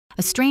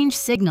A strange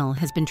signal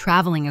has been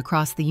traveling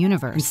across the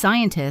universe, and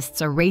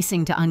scientists are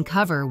racing to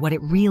uncover what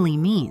it really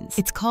means.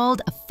 It's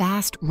called a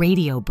fast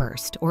radio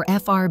burst, or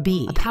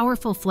FRB, a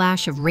powerful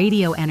flash of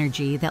radio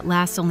energy that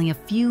lasts only a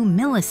few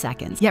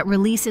milliseconds, yet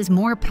releases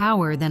more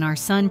power than our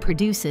sun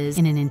produces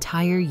in an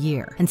entire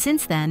year. And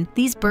since then,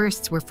 these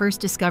bursts were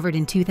first discovered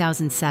in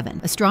 2007.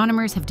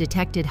 Astronomers have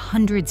detected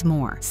hundreds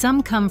more.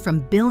 Some come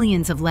from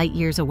billions of light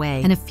years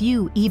away, and a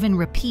few even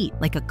repeat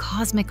like a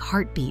cosmic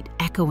heartbeat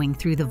echoing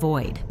through the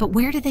void. But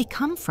where do they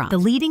come from? The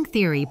leading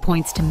theory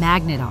points to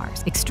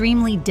magnetars,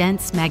 extremely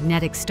dense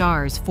magnetic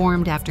stars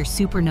formed after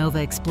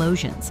supernova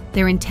explosions.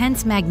 Their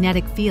intense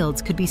magnetic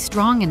fields could be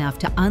strong enough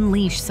to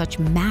unleash such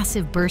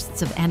massive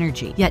bursts of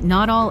energy, yet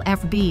not all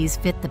FRBs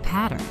fit the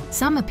pattern.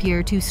 Some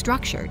appear too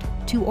structured,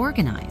 too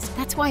organized.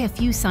 That's why a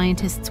few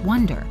scientists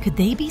wonder, could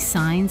they be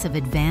signs of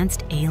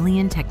advanced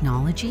alien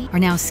technology? Are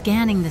now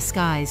scanning the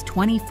skies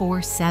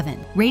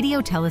 24/7.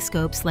 Radio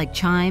telescopes like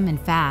CHIME and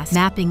FAST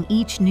mapping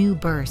each new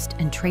burst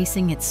and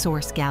tracing its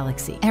source galaxy.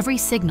 Every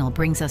signal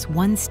brings us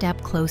one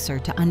step closer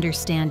to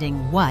understanding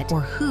what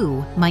or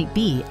who might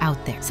be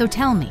out there. So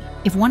tell me,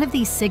 if one of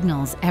these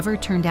signals ever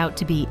turned out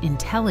to be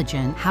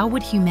intelligent, how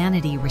would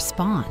humanity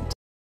respond?